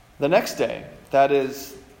The next day, that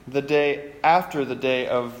is, the day after the day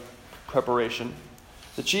of preparation,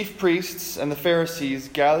 the chief priests and the Pharisees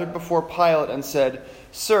gathered before Pilate and said,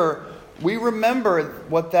 "Sir, we remember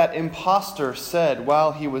what that impostor said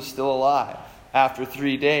while he was still alive. After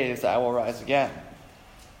 3 days I will rise again.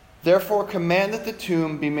 Therefore command that the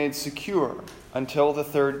tomb be made secure until the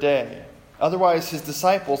 3rd day. Otherwise his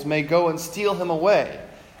disciples may go and steal him away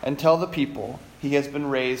and tell the people he has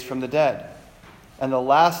been raised from the dead. And the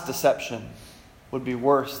last deception would be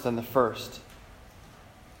worse than the first."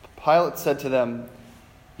 Pilate said to them,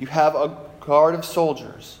 "You have a guard of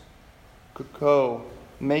soldiers. Go,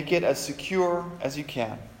 make it as secure as you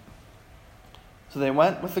can." So they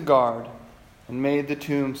went with the guard and made the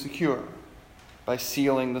tomb secure by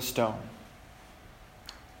sealing the stone.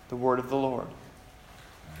 The word of the Lord.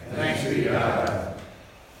 Thanks be to God.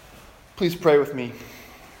 Please pray with me.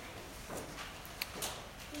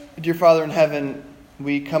 Dear Father in heaven,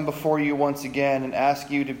 we come before you once again and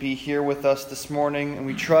ask you to be here with us this morning, and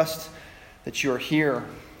we trust that you are here.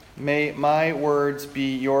 May my words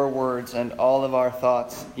be your words and all of our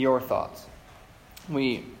thoughts your thoughts.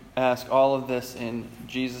 We ask all of this in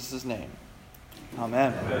Jesus' name.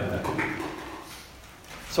 Amen.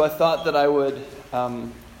 So I thought that I would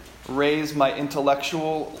raise my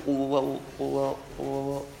intellectual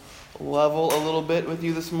level a little bit with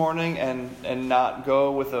you this morning and not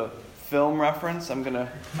go with a film reference. I'm gonna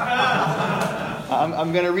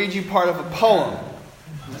read you part of a poem.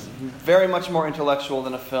 It's very much more intellectual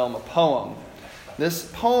than a film, a poem. This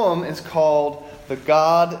poem is called "The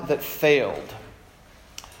God That Failed."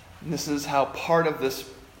 And this is how part of this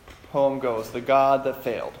poem goes: "The God That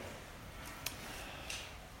Failed.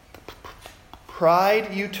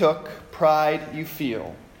 Pride you took, pride you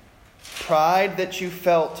feel, pride that you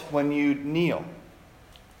felt when you'd kneel.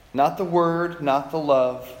 Not the word, not the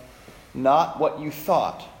love, not what you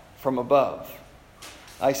thought from above.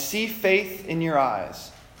 I see faith in your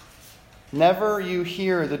eyes. Never you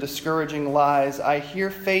hear the discouraging lies. I hear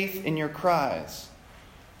faith in your cries.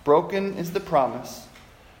 Broken is the promise,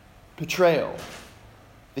 betrayal,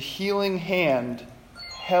 the healing hand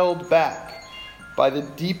held back by the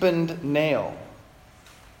deepened nail.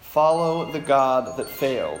 Follow the God that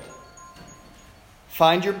failed.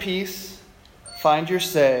 Find your peace, find your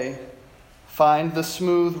say, find the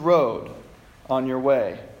smooth road on your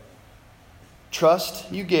way.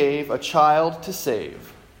 Trust you gave a child to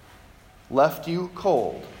save, left you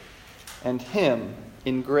cold, and him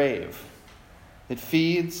in grave. It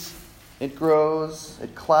feeds, it grows,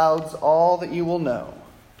 it clouds all that you will know.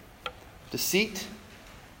 Deceit,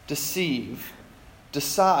 deceive,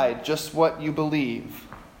 decide just what you believe.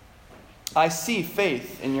 I see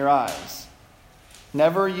faith in your eyes.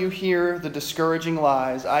 Never you hear the discouraging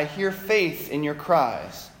lies. I hear faith in your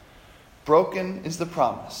cries. Broken is the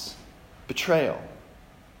promise, betrayal,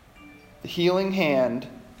 the healing hand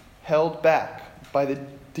held back by the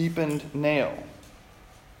deepened nail.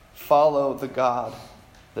 Follow the God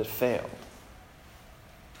that failed."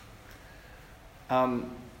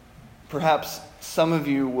 Perhaps some of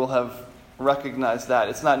you will have recognized that.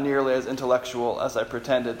 It's not nearly as intellectual as I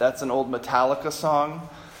pretended. That's an old Metallica song.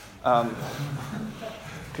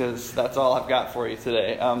 Because that's all I've got for you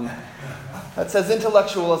today. That's as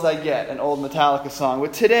intellectual as I get, an old Metallica song.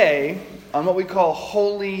 But today, on what we call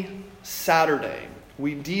Holy Saturday,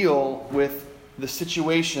 we deal with the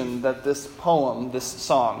situation that this poem, this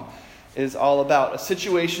song, is all about. A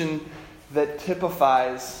situation that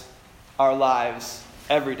typifies our lives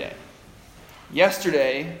every day.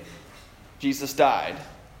 Yesterday, Jesus died.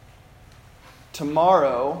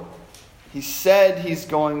 Tomorrow, he said he's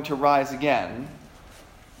going to rise again,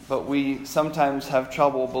 but we sometimes have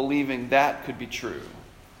trouble believing that could be true.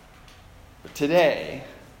 But today,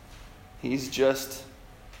 he's just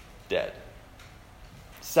dead.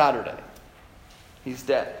 Saturday, he's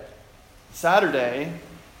dead. Saturday,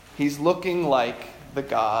 he's looking like the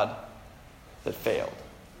God that failed.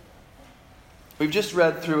 We've just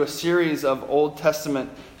read through a series of Old Testament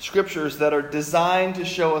scriptures that are designed to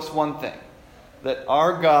show us one thing: that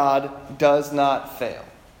our God does not fail.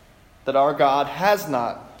 That our God has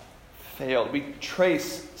not failed. We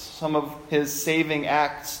trace some of his saving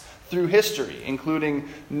acts through history, including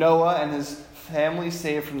Noah and his family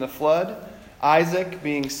saved from the flood, Isaac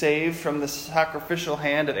being saved from the sacrificial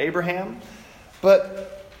hand of Abraham.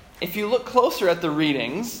 But if you look closer at the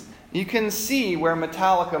readings, you can see where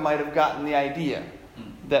Metallica might have gotten the idea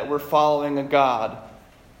that we're following a God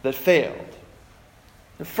that failed.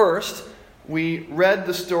 First, we read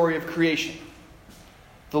the story of creation.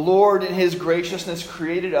 The Lord in his graciousness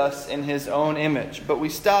created us in his own image. But we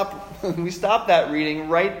stop that reading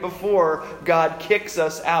right before God kicks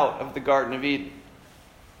us out of the Garden of Eden.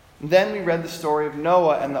 Then we read the story of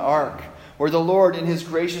Noah and the ark, where the Lord in his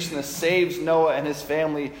graciousness saves Noah and his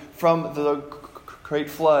family from the great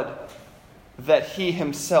flood that he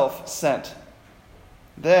himself sent.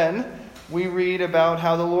 Then we read about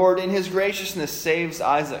how the Lord in his graciousness saves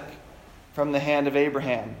Isaac from the hand of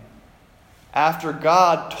Abraham, after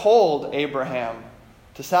God told Abraham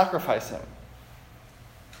to sacrifice him.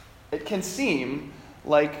 It can seem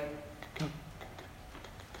like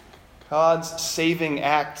God's saving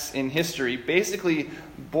acts in history basically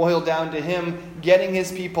boil down to him getting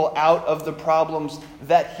his people out of the problems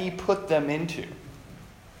that he put them into.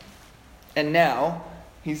 And now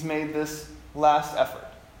he's made this last effort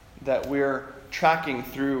that we're tracking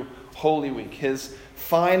through Holy Week, his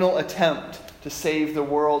final attempt to save the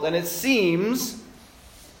world. And it seems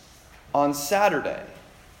on Saturday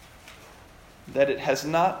that it has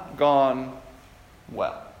not gone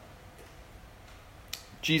well.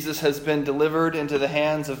 Jesus has been delivered into the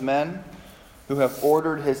hands of men who have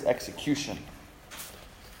ordered his execution.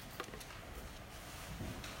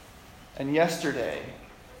 And yesterday,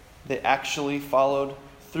 they actually followed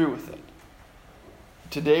through with it.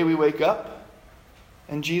 Today we wake up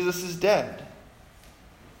and Jesus is dead.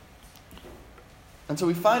 And so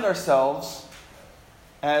we find ourselves,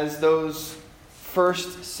 as those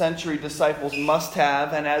first century disciples must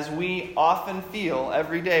have, and as we often feel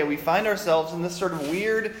every day, we find ourselves in this sort of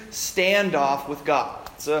weird standoff with God.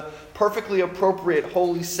 It's a perfectly appropriate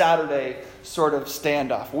Holy Saturday sort of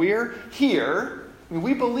standoff. We're here.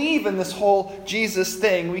 We believe in this whole Jesus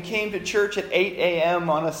thing. We came to church at 8 a.m.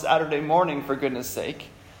 on a Saturday morning, for goodness sake.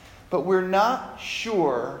 But we're not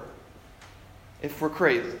sure if we're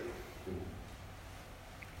crazy.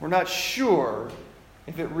 We're not sure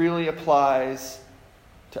if it really applies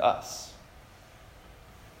to us.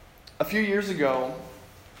 A few years ago,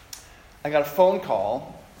 I got a phone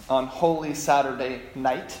call on Holy Saturday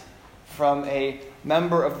night from a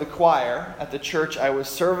member of the choir at the church I was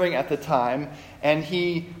serving at the time, and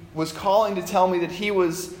he was calling to tell me that he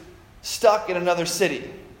was stuck in another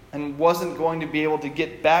city and wasn't going to be able to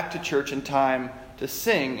get back to church in time to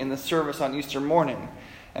sing in the service on Easter morning.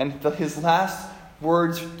 And his last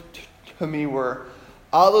words to me were,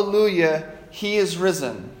 "Alleluia, he is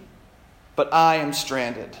risen, but I am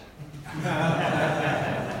stranded."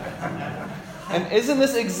 And isn't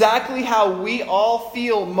this exactly how we all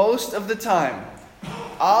feel most of the time?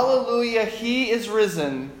 Alleluia, he is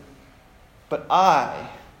risen, but I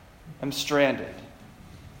am stranded.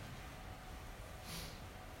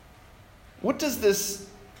 What does this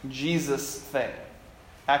Jesus thing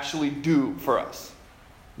actually do for us?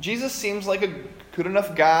 Jesus seems like a good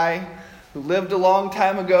enough guy who lived a long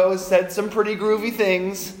time ago, said some pretty groovy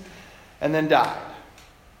things, and then died.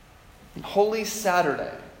 Holy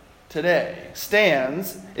Saturday, today,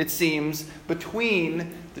 stands, it seems,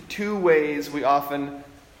 between the two ways we often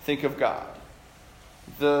think of God.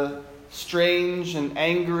 The strange and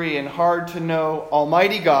angry and hard to know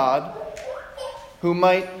Almighty God, who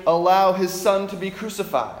might allow his son to be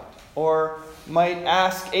crucified, or might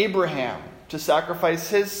ask Abraham to sacrifice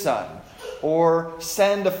his son, or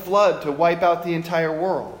send a flood to wipe out the entire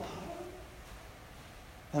world.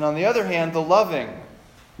 And on the other hand, the loving,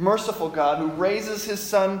 merciful God who raises his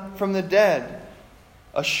son from the dead,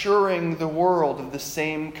 assuring the world of the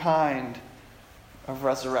same kind of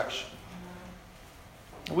resurrection.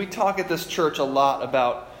 We talk at this church a lot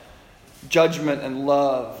about judgment and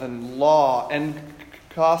love and law and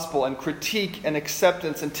gospel and critique and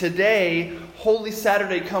acceptance. And today, Holy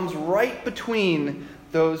Saturday comes right between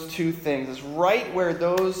those two things. It's right where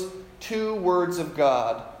those two words of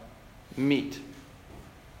God meet.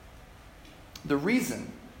 The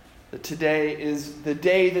reason that today is the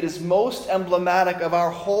day that is most emblematic of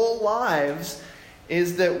our whole lives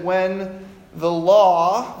is that when the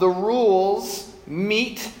law, the rules,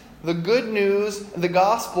 meet the good news, the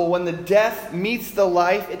gospel, when the death meets the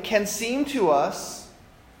life, it can seem to us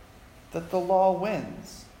that the law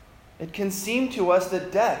wins. It can seem to us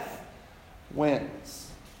that death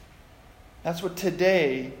wins. That's what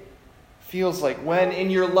today feels like. When in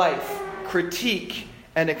your life critique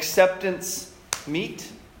and acceptance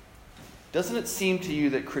meet, doesn't it seem to you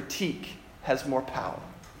that critique has more power?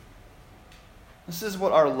 This is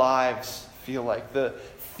what our lives feel like. The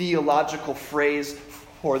theological phrase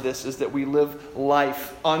for this is that we live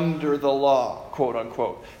life under the law, quote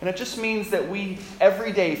unquote. And it just means that we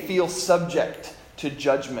every day feel subject to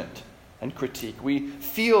judgment and critique. We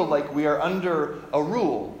feel like we are under a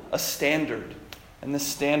rule, a standard. And this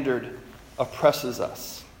standard oppresses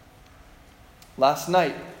us. Last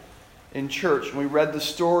night in church, we read the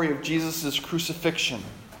story of Jesus' crucifixion.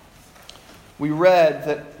 We read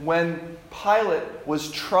that when Pilate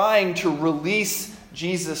was trying to release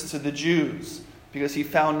Jesus to the Jews because he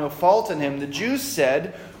found no fault in him, the Jews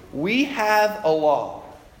said, "We have a law,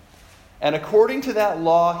 and according to that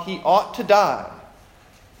law he ought to die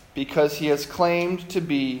because he has claimed to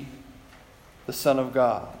be the Son of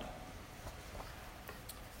God."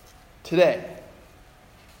 Today,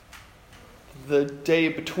 the day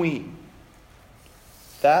between,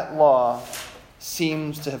 that law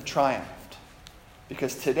seems to have triumphed.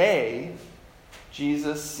 Because today,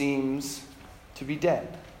 Jesus seems to be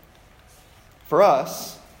dead. For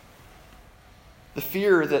us, the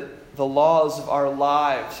fear that the laws of our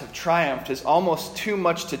lives have triumphed is almost too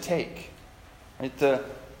much to take. Right? The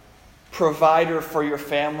provider for your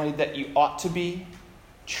family that you ought to be,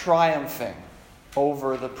 triumphing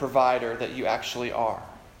over the provider that you actually are.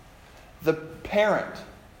 The parent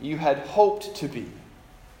you had hoped to be,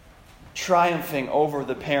 triumphing over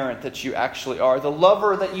the parent that you actually are. The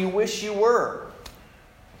lover that you wish you were,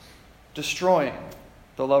 destroying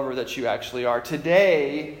the lover that you actually are.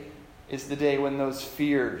 Today is the day when those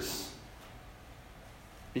fears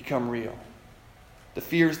become real. The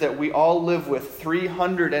fears that we all live with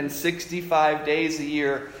 365 days a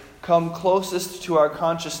year come closest to our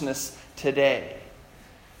consciousness today.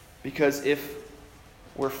 Because if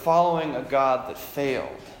we're following a God that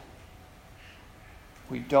failed,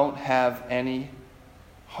 we don't have any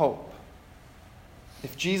hope.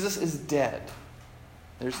 If Jesus is dead,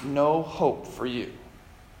 there's no hope for you.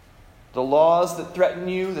 The laws that threaten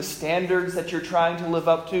you, the standards that you're trying to live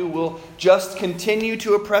up to, will just continue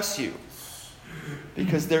to oppress you.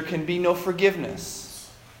 Because there can be no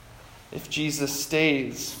forgiveness if Jesus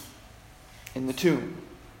stays in the tomb.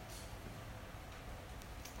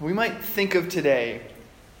 We might think of today,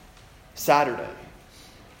 Saturday,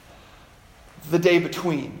 the day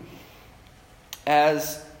between,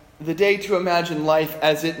 as the day to imagine life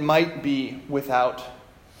as it might be without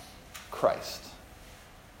Christ.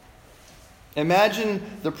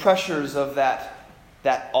 Imagine the pressures of that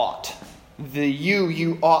ought. The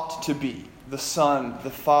you ought to be. The son, the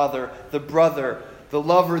father, the brother, the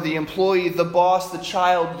lover, the employee, the boss, the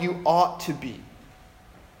child you ought to be.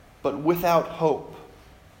 But without hope.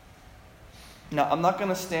 Now, I'm not going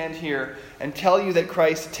to stand here and tell you that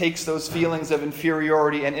Christ takes those feelings of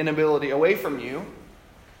inferiority and inability away from you.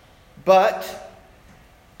 But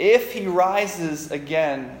if he rises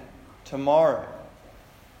again tomorrow,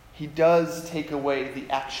 he does take away the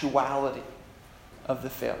actuality of the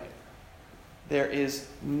failure. There is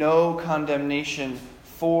no condemnation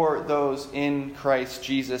for those in Christ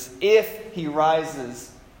Jesus if he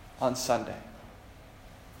rises on Sunday.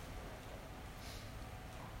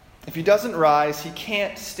 If he doesn't rise, he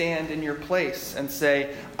can't stand in your place and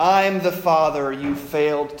say, "I'm the father you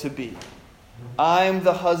failed to be. I'm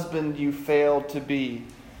the husband you failed to be.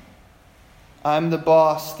 I'm the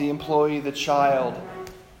boss, the employee, the child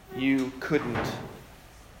you couldn't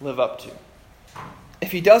live up to."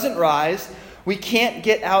 If he doesn't rise, we can't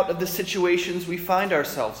get out of the situations we find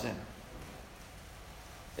ourselves in.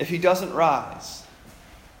 If he doesn't rise,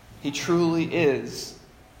 he truly is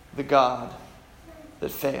the God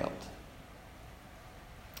that failed.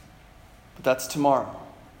 But that's tomorrow.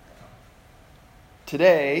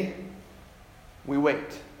 Today, we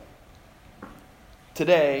wait.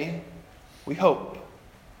 Today, we hope.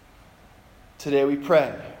 Today, we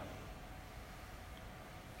pray.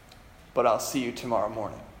 But I'll see you tomorrow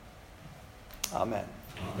morning. Amen.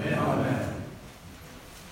 Amen. Amen.